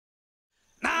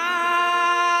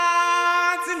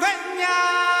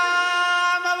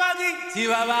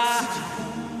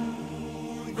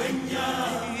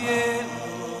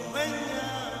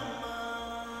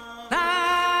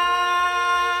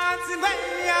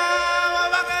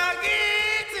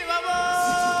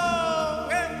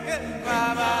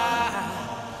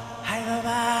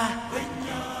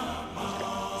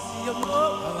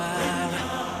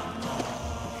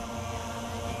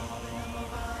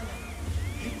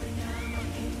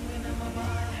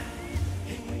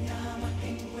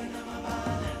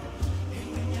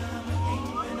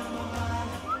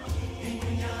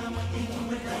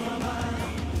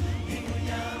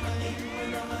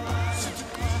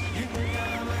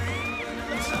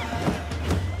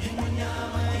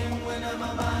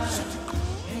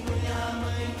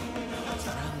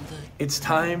It's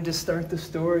time to start the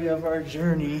story of our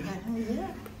journey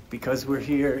because we're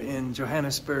here in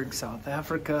Johannesburg, South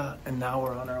Africa, and now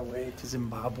we're on our way to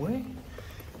Zimbabwe,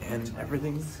 and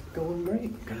everything's going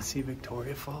great. We're gonna see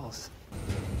Victoria Falls.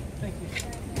 Thank you.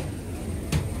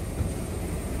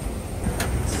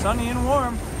 It's sunny and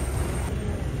warm.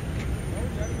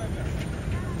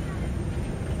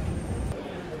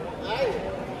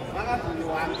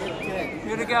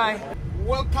 You're the guy.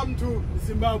 Welcome to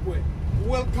Zimbabwe.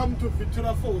 Welcome to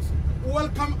Victoria Falls.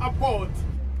 Welcome aboard.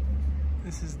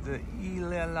 This is the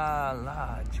Ilela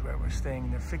Lodge where we're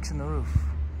staying. They're fixing the roof.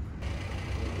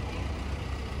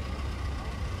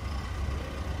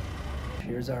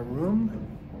 Here's our room.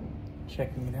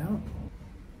 Checking it out.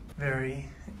 Very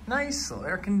nice, little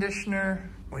air conditioner.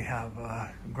 We have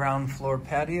a ground floor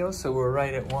patio, so we're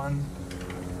right at one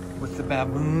with the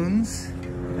baboons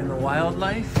and the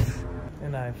wildlife.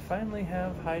 And I finally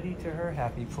have Heidi to her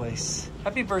happy place.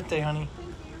 Happy birthday, honey.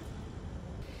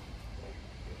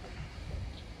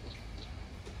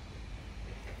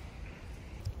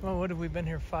 Well, what have we been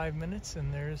here 5 minutes,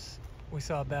 and we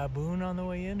saw a baboon on the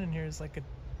way in, and here's like a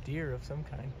deer of some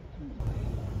kind.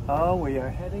 Oh, we are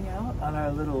heading out on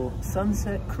our little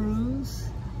sunset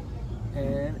cruise,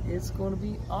 and it's going to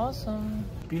be awesome.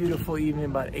 Beautiful evening,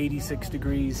 about 86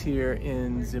 degrees here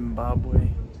in Zimbabwe.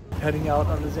 Heading out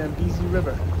on the Zambezi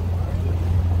River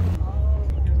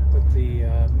with the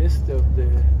mist of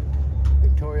the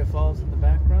Victoria Falls in the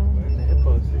background and the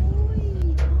hippos.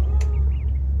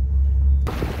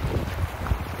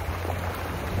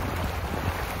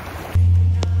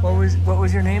 What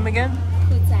was your name again?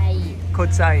 Kotsai.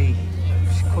 Kotsai.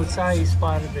 Kotsai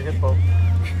spotted the hippo.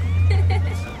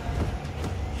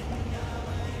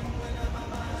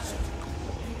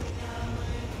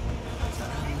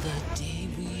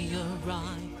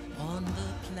 On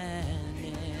the planet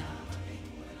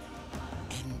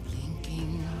and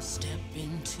blinking step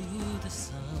into the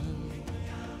sun,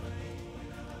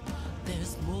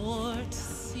 there's more to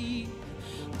see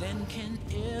than can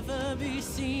ever be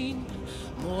seen,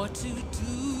 more to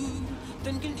do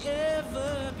than can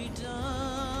ever be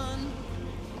done.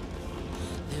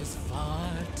 There's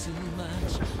far too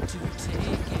much to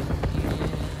take in here.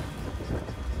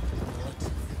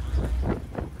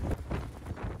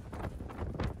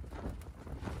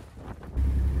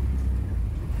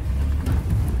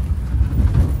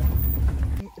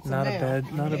 Not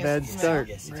a bad start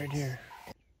right here.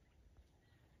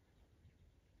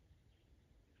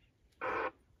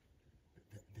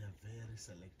 They're very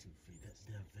selective.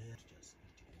 They're very just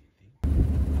eat anything.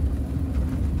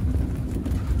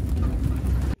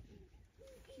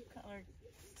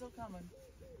 Still coming.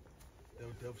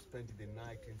 They've spent the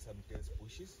night in some dense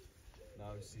bushes.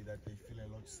 Now you see that they feel a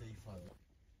lot safer.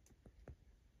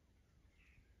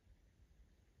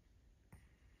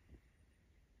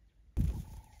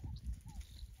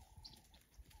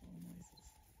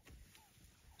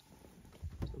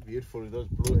 Beautiful with those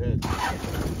blue heads.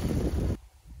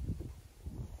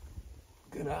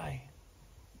 Good eye.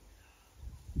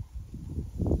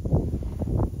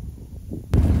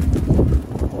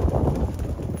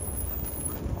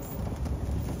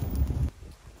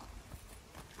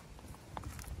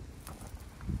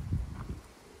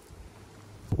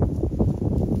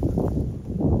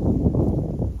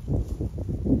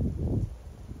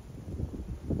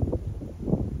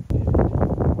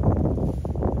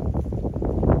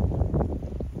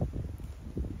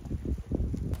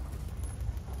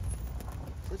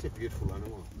 Such a beautiful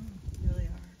animal. You really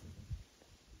are.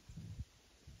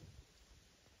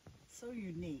 So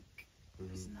unique.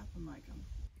 There's nothing like them.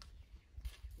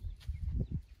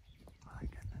 My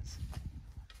goodness.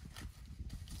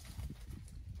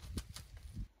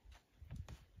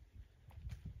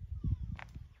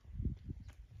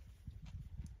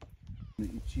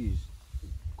 It is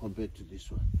compared to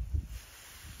this one.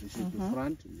 This is the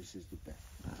front and this is the back.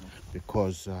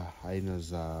 because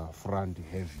hyenas are front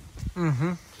heavy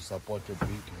to support a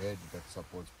big head that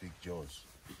supports big jaws,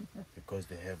 because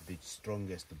they have the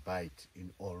strongest bite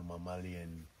in all in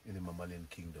the mammalian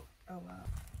kingdom. Oh wow.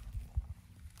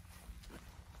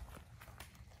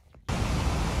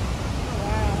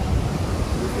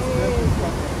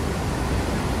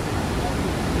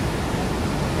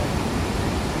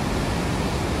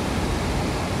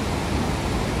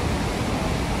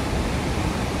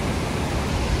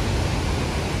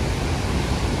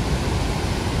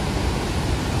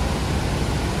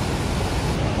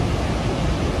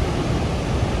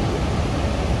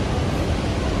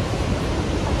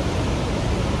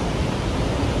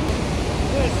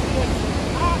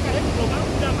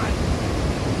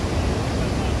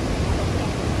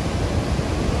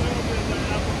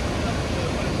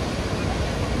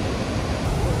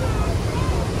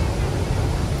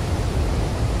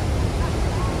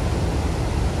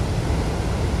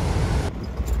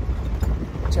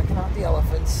 Checking out the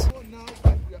elephants. So now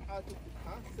that we are out of the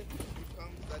car, it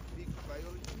becomes that big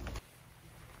priority.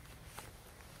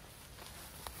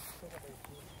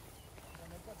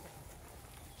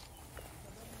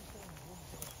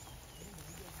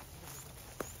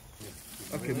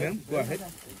 Okay, ma'am, go ahead.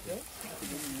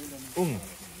 Oh.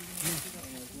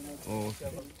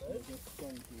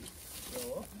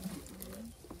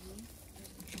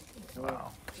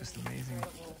 Wow, just amazing.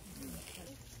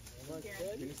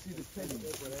 Can you see the pedals?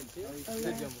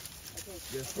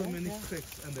 There's so many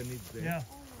cracks underneath there. Yeah.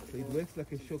 So it works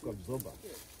like a shock absorber.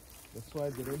 That's why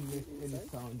they don't make any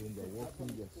sound when they're walking.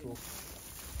 They're so.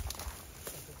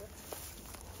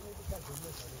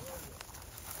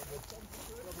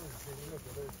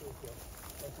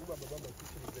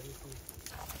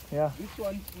 Yeah. This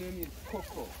one's name is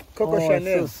Coco. Coco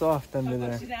Chanel. It's so soft under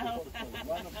there.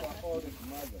 One of our oldest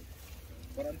mothers.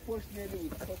 But unfortunately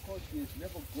with Coco, she's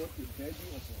never got a baby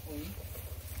of her own.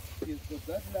 She's got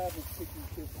that love of taking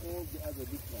care of all the other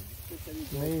little ones, especially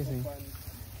those Amazing.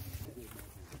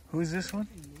 Who's this one?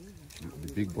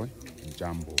 The big boy,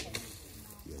 Jumbo.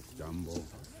 Yes, Jumbo,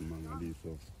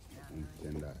 Mangaliso, and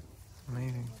Tendai.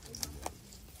 Amazing.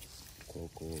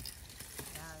 Coco,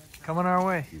 Coming our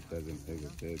way. he doesn't take a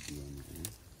baby.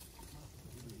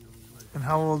 And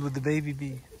how old would the baby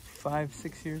be? 5,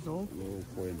 6 years old? No,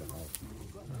 4.5.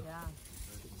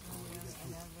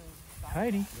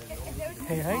 Heidi.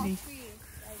 Hey, Heidi.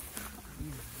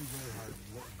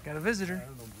 Got a visitor.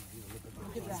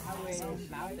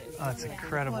 Oh, it's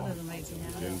incredible.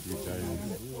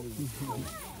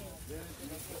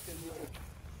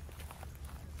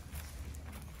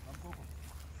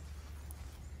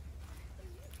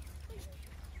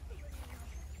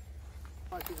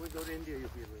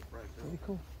 Pretty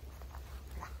cool.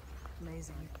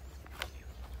 Amazing.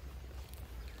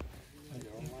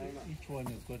 Each one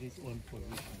has got its own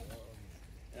position.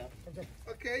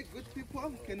 Okay, good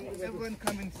people. Can everyone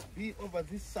come and be over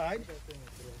this side?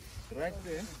 Right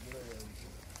there.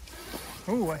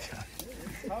 Oh, watch out.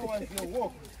 How was your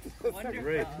walk?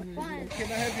 Great.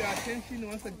 Can I have your attention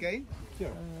once again?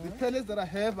 Sure. The pellets that I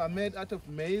have are made out of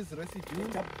maize residue,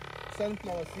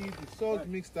 sunflower seeds, salt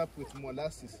mixed up with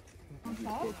molasses.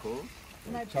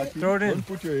 Throw it in. Don't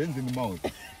put your hands in the mouth.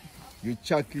 You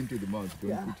chuck into the mouth.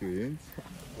 Don't put your hands.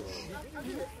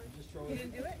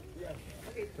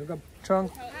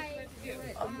 Trunk.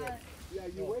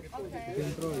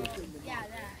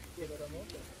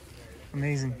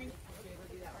 Amazing.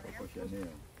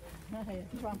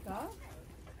 Trunk off.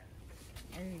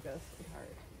 There you go,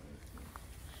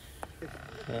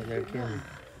 sweetheart.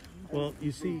 Well,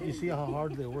 you see how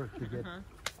hard they work to get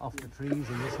off the trees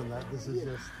and this and that. This is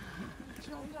just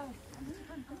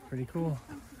Pretty cool.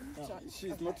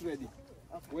 She's not ready.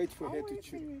 Wait for her to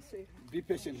chew. Be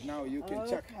patient now. You can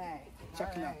check.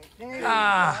 Check now.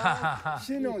 Ah.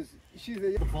 She knows. She's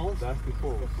a falls. That's the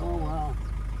falls. Oh wow.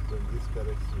 From this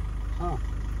direction. Huh.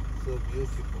 So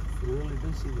beautiful. You really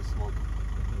do see the smoke.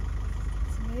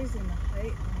 It's amazing the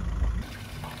height.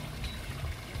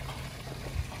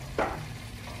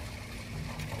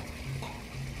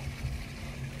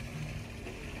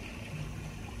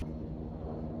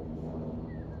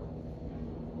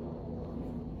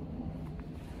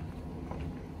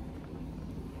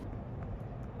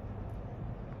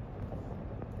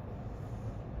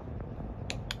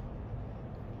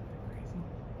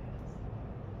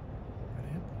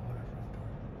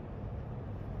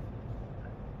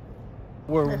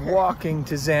 We're walking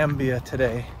to Zambia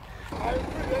today. Oh,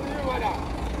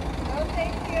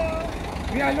 thank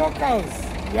you. We are locals.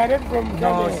 We are not from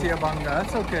No, Siabanga.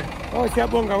 That's okay. Oh,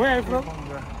 Siabonga. Where are you from?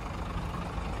 Siabanga.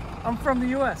 I'm from the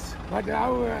U.S. But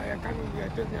how can we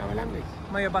talk our language?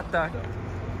 Mayabata.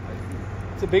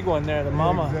 It's a big one there, the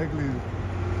mama. Exactly.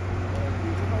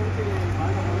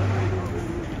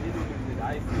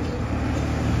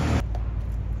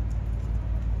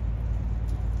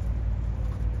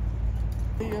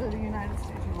 You're the United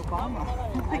States of Obama.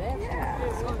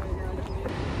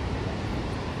 Yeah.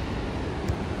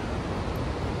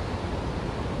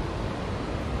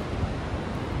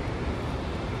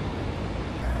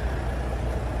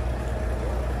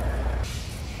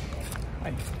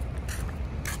 Hi.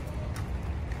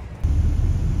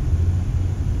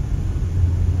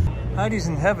 Heidi's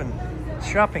in heaven,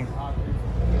 shopping.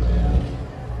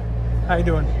 How you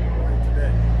doing?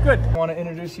 Good. I want to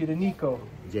introduce you to Nico.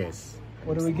 Yes.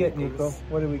 What do we get, Nico?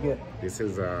 What do we get? This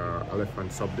is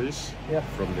elephant sub dish Yeah.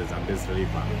 from the Zambezi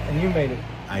River. And you made it.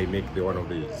 I make the one of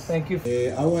these. Thank you.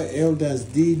 Our elders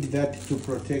did that to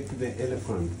protect the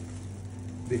elephant,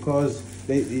 because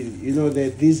they, you know,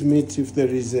 that this meat, if there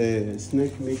is a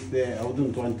snake meat there, I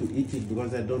wouldn't want to eat it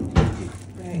because I don't eat it.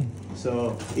 Right.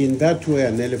 So in that way,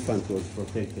 an elephant was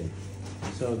protected.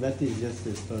 So that is just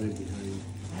the story behind.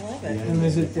 I love it. And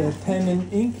is it pen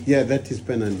and ink? Yeah, that is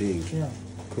pen and ink. Yeah.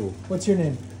 Cool. What's your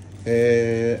name?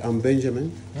 I'm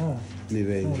Benjamin Ah,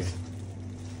 Nivenge.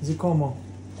 Zikomo.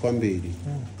 Kwambiri.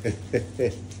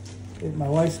 My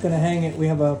wife's going to hang it. We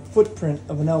have a footprint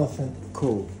of an elephant.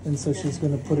 Cool. And so she's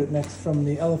going to put it next from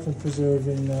the elephant preserve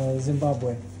in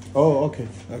Zimbabwe. Oh, okay,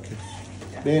 okay.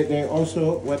 They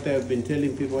also, what I've been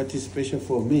telling people, what is special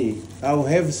for me, I'll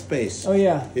have space. Oh,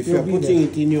 yeah. If You'll you're be putting there.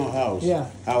 it in your house, Yeah.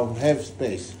 I'll have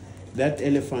space. That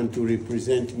elephant to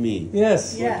represent me.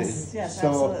 Yes. Yes, yes, So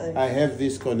absolutely. I have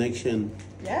this connection.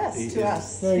 Yes, to Yeah.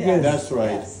 us. Very yes. good. That's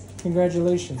right. Yes.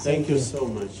 Congratulations. Thank you so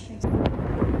much.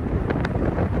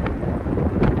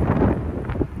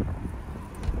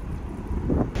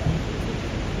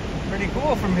 Pretty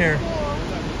cool from here.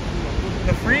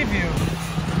 The free view.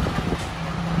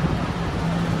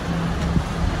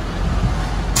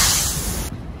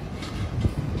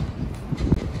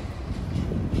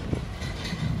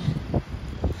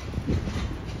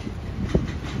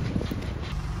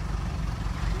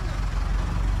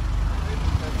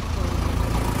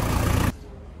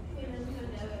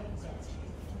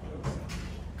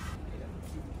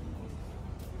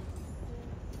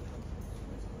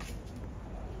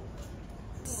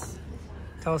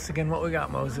 Tell us again what we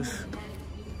got, Moses.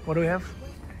 What do we have?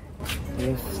 We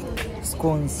have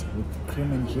scones with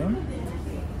cream and jam,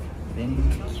 then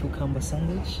cucumber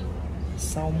sandwich,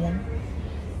 salmon,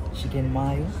 chicken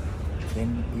mayo,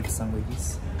 then beef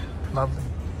sandwiches. Lovely.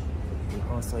 We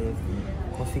also have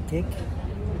the coffee cake,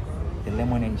 the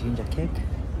lemon and ginger cake,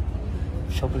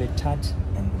 chocolate tart,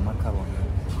 and the macaron.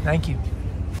 Thank you.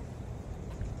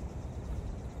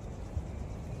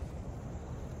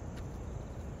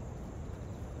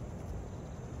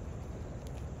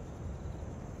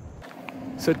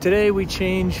 So today we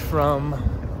changed from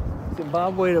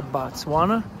Zimbabwe to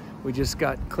Botswana. We just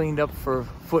got cleaned up for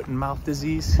foot and mouth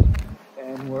disease,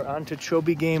 and we're on to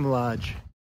Chobe Game Lodge.